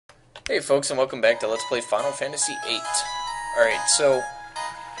Hey folks, and welcome back to Let's Play Final Fantasy VIII. Alright, so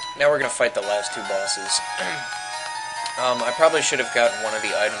now we're going to fight the last two bosses. I probably should have gotten one of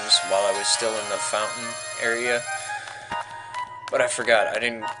the items while I was still in the fountain area, but I forgot.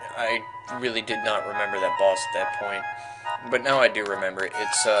 I really did not remember that boss at that point. But now I do remember it.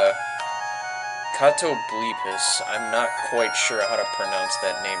 It's Catoblepas. I'm not quite sure how to pronounce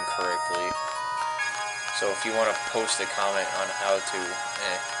that name correctly. So if you want to post a comment on how to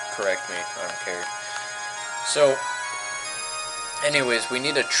correct me, I don't care. So, anyways, we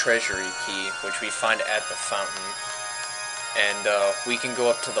need a treasury key, which we find at the fountain. And we can go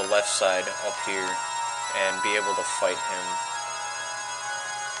up to the left side up here and be able to fight him.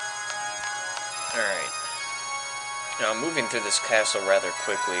 Alright. Now, I'm moving through this castle rather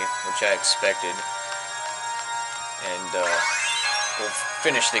quickly, which I expected. And we'll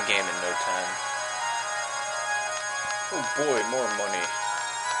finish the game in no time. Oh boy, more money.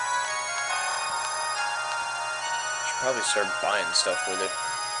 Should probably start buying stuff with it.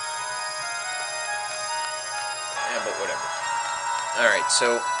 Yeah, but whatever. Alright,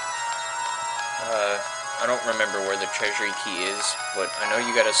 so I don't remember where the treasury key is, but I know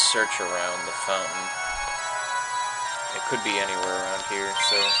you gotta search around the fountain. It could be anywhere around here,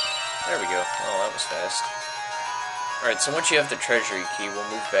 so there we go. Oh, that was fast. Alright, so once you have the treasury key, we'll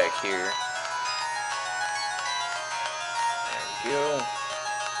move back here. There we go.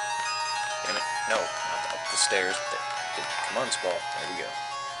 Damn it. No, not up the stairs. Come on, Squall. There we go.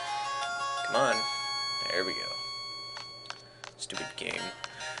 Come on. There we go. Stupid game.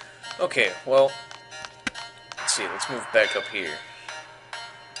 Okay, well, let's see. Let's move back up here.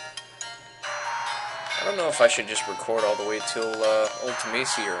 I don't know if I should just record all the way till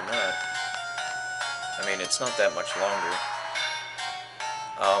Ultimacy or not. I mean, it's not that much longer.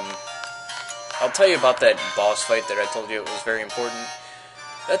 I'll tell you about that boss fight that I told you it was very important.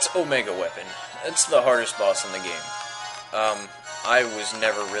 That's Omega Weapon. That's the hardest boss in the game. I was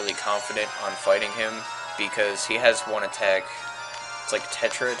never really confident on fighting him because he has one attack. It's like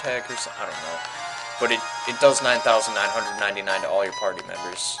Tetra attack or something. I don't know. But it does 9,999 to all your party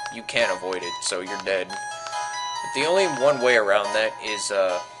members. You can't avoid it, so you're dead. But the only one way around that is,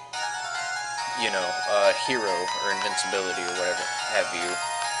 hero or invincibility or whatever have you.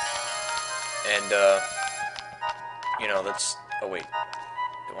 And, that's... Oh, wait.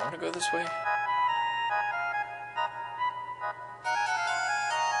 Do I want to go this way?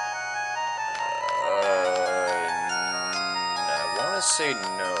 I want to say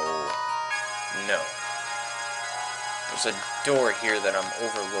no. No. There's a door here that I'm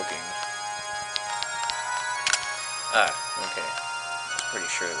overlooking. Ah, okay. I was pretty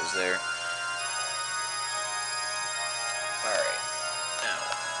sure it was there. Alright. Now,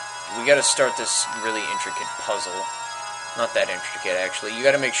 we gotta start this really intricate puzzle. Not that intricate, actually. You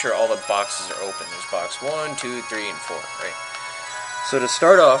gotta make sure all the boxes are open. There's box 1, 2, 3, and 4, right? So to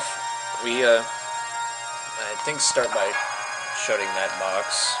start off, we, I think start by shutting that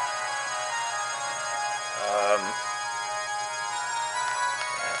box.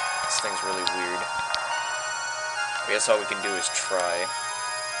 Yeah, this thing's really weird. I guess all we can do is try.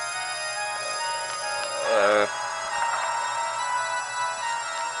 There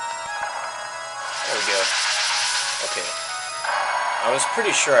we go. Okay. I was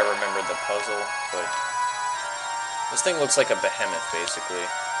pretty sure I remembered the puzzle, but this thing looks like a behemoth, basically.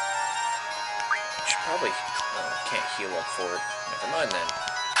 I should probably... Oh, I can't heal up for it. Never mind then.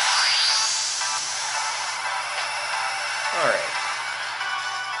 Alright.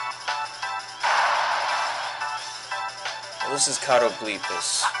 Well, this is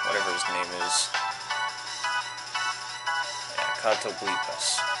Catoblepas, whatever his name is. Yeah,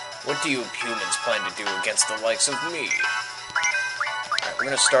 Catoblepas. What do you humans plan to do against the likes of me? Alright, we're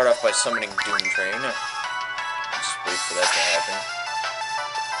gonna start off by summoning Doom Train. Just wait for that to happen.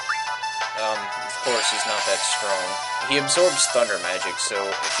 Of course, he's not that strong. He absorbs thunder magic, so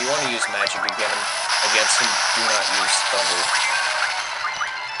if you want to use magic against him, do not use thunder.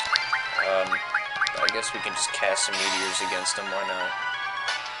 I guess we can just cast some meteors against him, why not?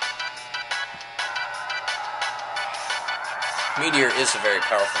 Meteor is a very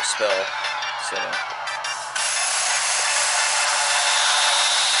powerful spell, so...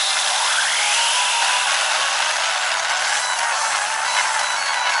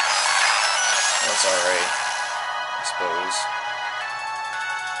 That's alright, I suppose.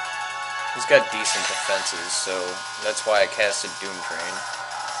 He's got decent defenses, so that's why I casted Doom Train.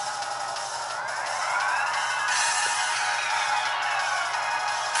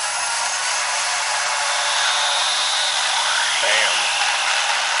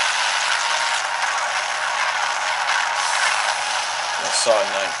 Saw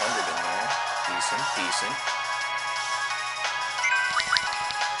 9 900 in there. Decent, decent.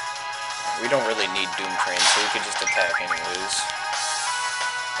 We don't really need Doom Train, so we can just attack anyways.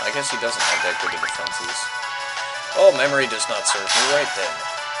 I guess he doesn't have that good of defenses. Oh, memory does not serve me right then.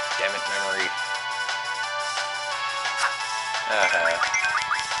 Damn it, memory. Aha.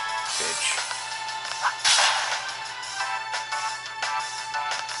 Bitch.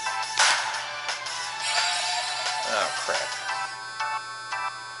 Oh, crap.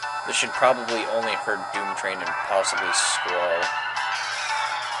 This should probably only hurt Doom Train and possibly Squall.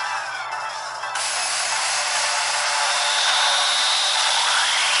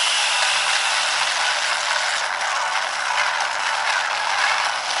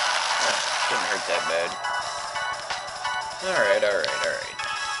 Didn't hurt that bad. Alright, alright, alright.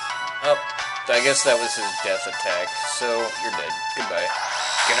 Oh, I guess that was his death attack, so you're dead. Goodbye.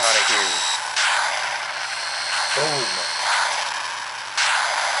 Get out of here. Boom.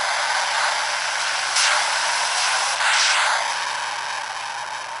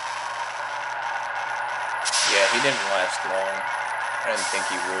 Yeah, he didn't last long. I didn't think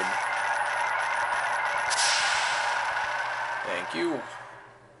he would. Thank you.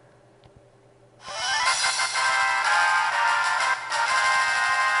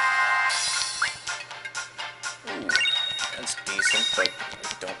 Ooh, that's decent, but we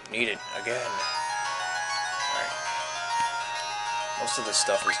don't need it again. Alright. Most of this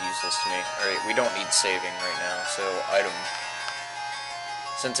stuff is useless to me. Alright, we don't need saving right now, so item.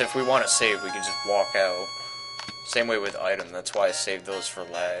 Since if we want to save, we can just walk out. Same way with item, that's why I saved those for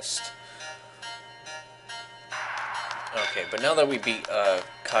last. Okay, but now that we beat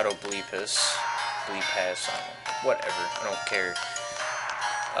Catoblepas, whatever, I don't care.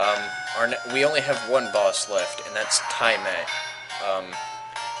 We only have one boss left, and that's Tiamat.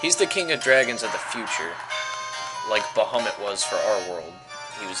 He's the king of dragons of the future, like Bahamut was for our world.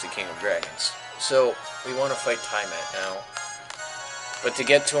 He was the king of dragons. So, we want to fight Tiamat now. But to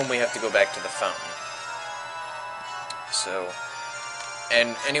get to him, we have to go back to the fountain. So,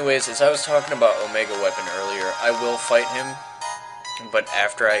 and anyways, as I was talking about Omega Weapon earlier, I will fight him, but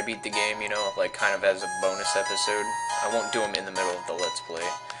after I beat the game, you know, like kind of as a bonus episode. I won't do him in the middle of the Let's Play,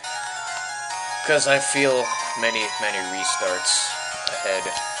 because I feel many restarts ahead.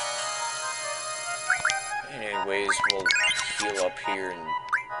 Anyways, we'll heal up here and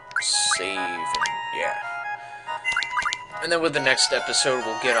save, and yeah. And then with the next episode,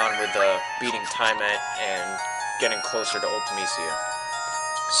 we'll get on with beating Tiamat and getting closer to Ultimecia.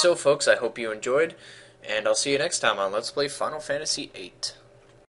 So, folks, I hope you enjoyed, and I'll see you next time on Let's Play Final Fantasy VIII.